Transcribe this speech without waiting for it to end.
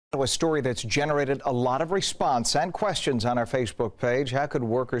A story that's generated a lot of response and questions on our Facebook page. How could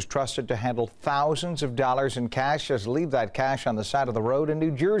workers trusted to handle thousands of dollars in cash just leave that cash on the side of the road in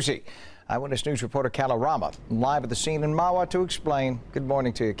New Jersey? Eyewitness News reporter Calla Rama live at the scene in Mahwah to explain. Good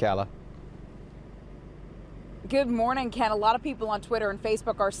morning to you, Calla. Good morning, Ken. A lot of people on Twitter and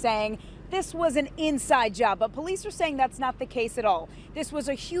Facebook are saying this was an inside job, but police are saying that's not the case at all. This was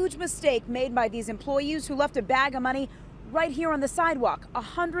a huge mistake made by these employees who left a bag of money right here on the sidewalk,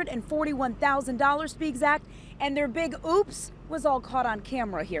 $141,000 to be exact, and their big oops was all caught on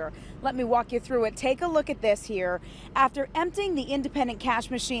camera here. Let me walk you through it. Take a look at this here. After emptying the independent cash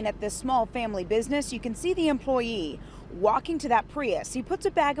machine at this small family business, you can see the employee walking to that Prius. He puts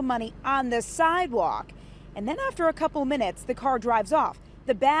a bag of money on the sidewalk, and then after a couple minutes, the car drives off.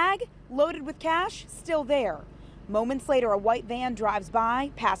 The bag, loaded with cash, still there. Moments later, a white van drives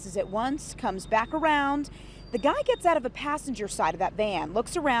by, passes it once, comes back around. The guy gets out of the passenger side of that van,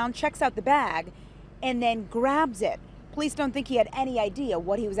 looks around, checks out the bag, and then grabs it. Police don't think he had any idea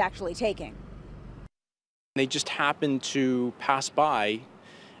what he was actually taking. They just happened to pass by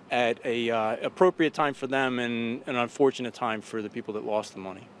at a appropriate time for them and an unfortunate time for the people that lost the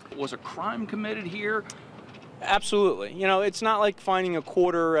money. Was a crime committed here? Absolutely. You know, it's not like finding a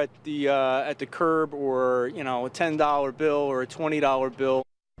quarter at the curb or, you know, a $10 bill or a $20 bill.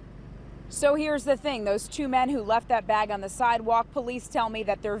 So here's the thing, those two men who left that bag on the sidewalk, police tell me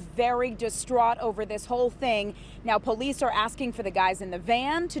that they're very distraught over this whole thing. Now, police are asking for the guys in the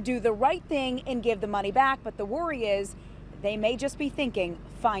van to do the right thing and give the money back, but the worry is they may just be thinking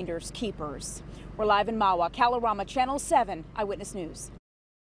finders keepers. We're live in Mahwah. Calla Rama, Channel 7 Eyewitness News.